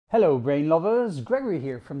Hello brain lovers, Gregory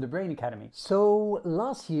here from the Brain Academy. So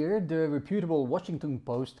last year the reputable Washington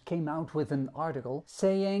Post came out with an article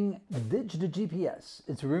saying ditch the GPS,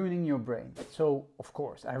 it's ruining your brain. So of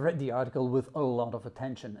course I read the article with a lot of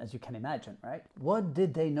attention, as you can imagine, right? What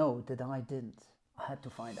did they know that I didn't? I had to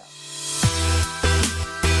find out.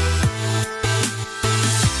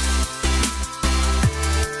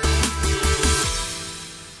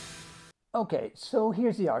 Okay, so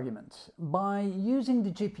here's the argument. By using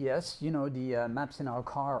the GPS, you know, the maps in our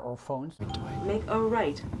car or phones, make a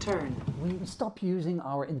right turn. We stop using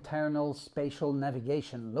our internal spatial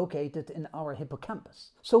navigation located in our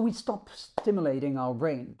hippocampus. So we stop stimulating our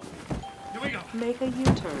brain. Here we go. Make a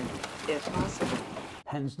U-turn, if possible.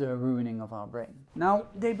 Hence the ruining of our brain. Now,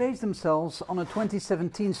 they based themselves on a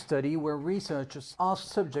 2017 study where researchers asked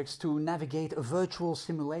subjects to navigate a virtual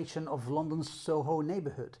simulation of London's Soho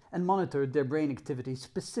neighborhood and monitored their brain activity,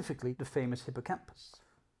 specifically the famous hippocampus.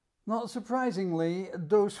 Not surprisingly,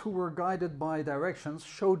 those who were guided by directions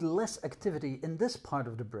showed less activity in this part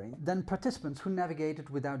of the brain than participants who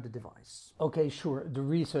navigated without the device. Okay, sure, the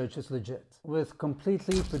research is legit, with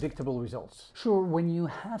completely predictable results. Sure, when you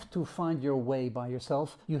have to find your way by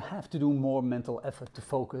yourself, you have to do more mental effort to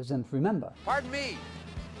focus and remember. Pardon me.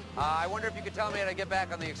 I wonder if you could tell me how to get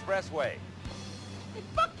back on the expressway. Hey,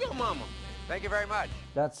 fuck your mama. Thank you very much.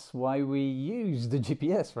 That's why we use the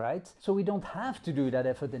GPS, right? So we don't have to do that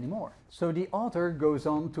effort anymore. So the author goes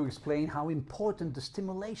on to explain how important the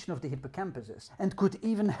stimulation of the hippocampus is and could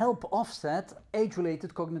even help offset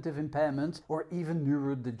age-related cognitive impairment or even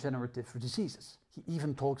neurodegenerative diseases. He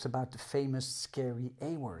even talks about the famous scary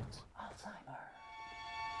A word, Alzheimer.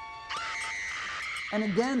 And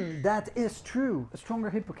again, that is true. A stronger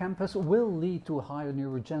hippocampus will lead to higher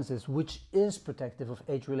neurogenesis, which is protective of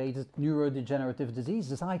age-related neurodegenerative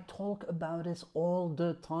diseases. I talk about this all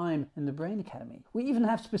the time in the Brain Academy. We even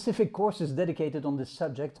have specific courses dedicated on this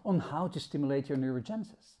subject on how to stimulate your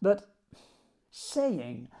neurogenesis. But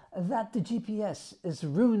saying that the GPS is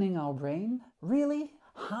ruining our brain, really?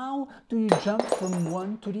 How do you jump from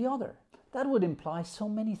one to the other? That would imply so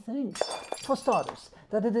many things. For starters,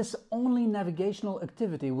 that it is only navigational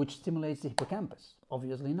activity which stimulates the hippocampus.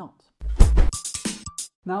 Obviously not.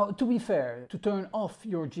 Now, to be fair, to turn off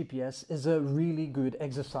your GPS is a really good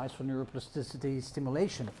exercise for neuroplasticity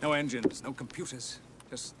stimulation. No engines, no computers,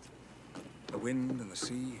 just the wind and the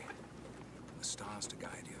sea, and the stars to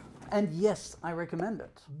guide you. And yes, I recommend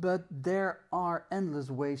it, but there are endless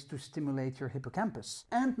ways to stimulate your hippocampus,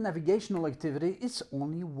 and navigational activity is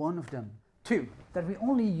only one of them. 2. That we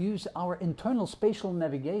only use our internal spatial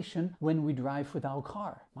navigation when we drive with our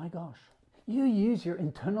car. My gosh. You use your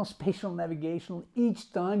internal spatial navigation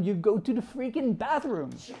each time you go to the freaking bathroom.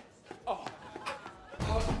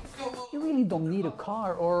 You really don't need a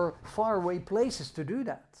car or faraway places to do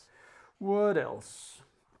that. What else?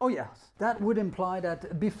 Oh yes, that would imply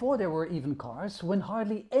that before there were even cars, when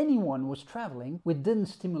hardly anyone was traveling, we didn't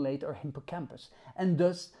stimulate our hippocampus, and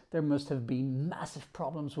thus there must have been massive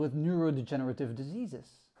problems with neurodegenerative diseases.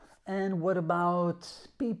 And what about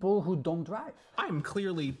people who don't drive? I'm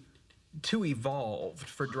clearly too evolved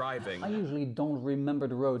for driving. I usually don't remember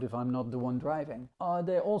the road if I'm not the one driving. Are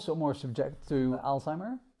they also more subject to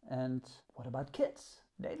Alzheimer? And what about kids?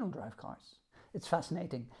 They don't drive cars. It's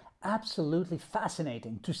fascinating, absolutely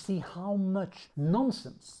fascinating to see how much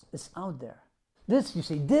nonsense is out there. This, you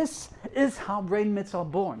see, this is how brain myths are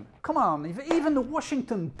born. Come on, if even the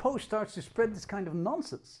Washington Post starts to spread this kind of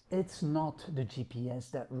nonsense. It's not the GPS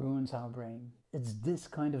that ruins our brain. It's this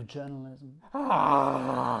kind of journalism.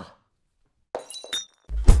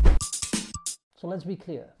 So let's be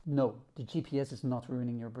clear. No, the GPS is not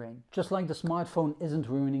ruining your brain. Just like the smartphone isn't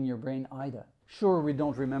ruining your brain either. Sure, we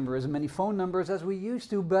don't remember as many phone numbers as we used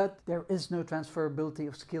to, but there is no transferability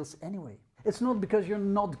of skills anyway. It's not because you're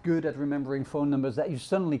not good at remembering phone numbers that you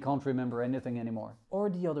suddenly can't remember anything anymore. Or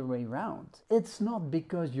the other way around. It's not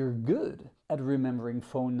because you're good at remembering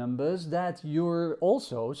phone numbers that you're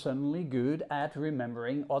also suddenly good at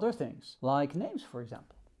remembering other things, like names, for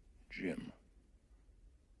example. Jim.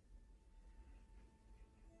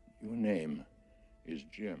 Your name is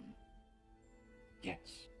Jim. Yes.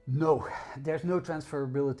 No, there's no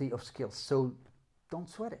transferability of skills, so don't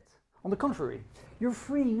sweat it. On the contrary, you're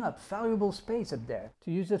freeing up valuable space up there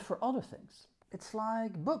to use it for other things. It's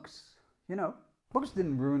like books, you know. Books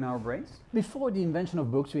didn't ruin our brains. Before the invention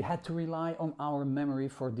of books, we had to rely on our memory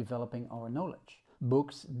for developing our knowledge.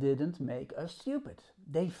 Books didn't make us stupid.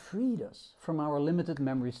 They freed us from our limited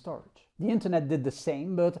memory storage. The internet did the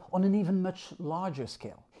same, but on an even much larger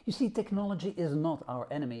scale. You see, technology is not our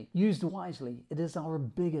enemy. Used wisely, it is our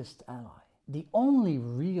biggest ally. The only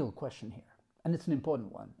real question here and it's an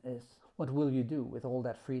important one, is what will you do with all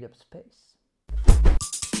that freed up space?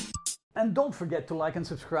 And don't forget to like and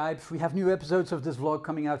subscribe. We have new episodes of this vlog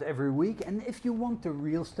coming out every week. And if you want the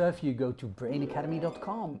real stuff, you go to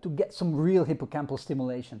brainacademy.com to get some real hippocampal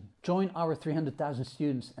stimulation. Join our 300,000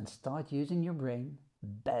 students and start using your brain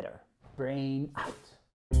better. Brain out.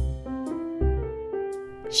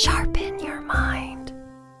 Sharpen your mind.